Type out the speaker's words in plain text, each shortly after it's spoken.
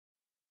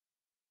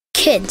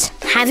Kids,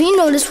 have you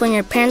noticed when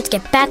your parents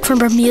get back from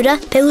Bermuda,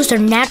 they lose their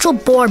natural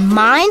bored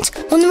minds?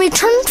 When they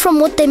return from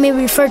what they may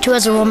refer to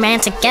as a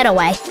romantic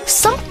getaway,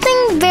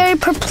 something very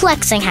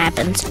perplexing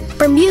happens.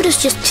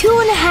 Bermuda's just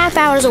 2.5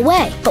 hours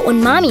away, but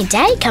when Mommy and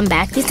Daddy come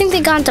back, you think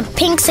they've gone to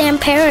Pink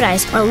Sand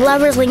Paradise or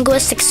Lover's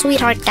Linguistic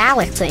Sweetheart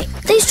Galaxy.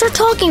 They start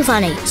talking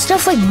funny,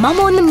 stuff like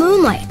Mummo in the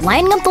Moonlight,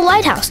 lighting up the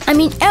lighthouse. I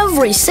mean,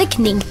 every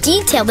sickening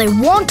detail they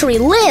want to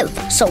relive.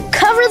 So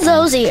cover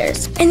those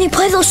ears. And they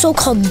play those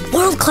so-called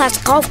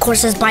world-class golf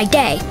courses by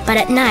day, but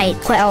at night,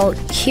 well,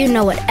 you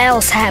know what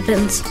else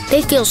happens.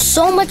 They feel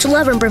so much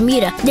love in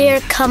Bermuda, they're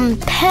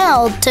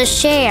compelled to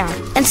share.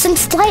 And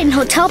since flight and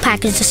hotel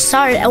packages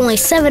start at only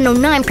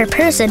 $7.09 per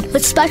person,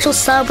 with specials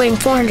celebrating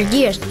 400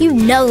 years, you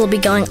know they'll be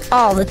going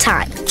all the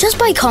time, just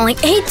by calling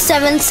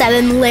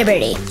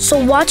 877-LIBERTY.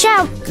 So watch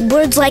out,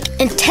 words like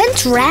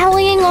intense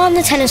rallying on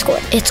the tennis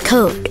court. It's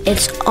code.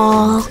 It's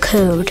all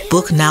code.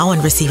 Book now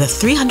and receive a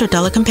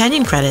 $300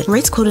 companion credit.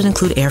 Rates quoted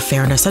include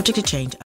airfare and are subject to change.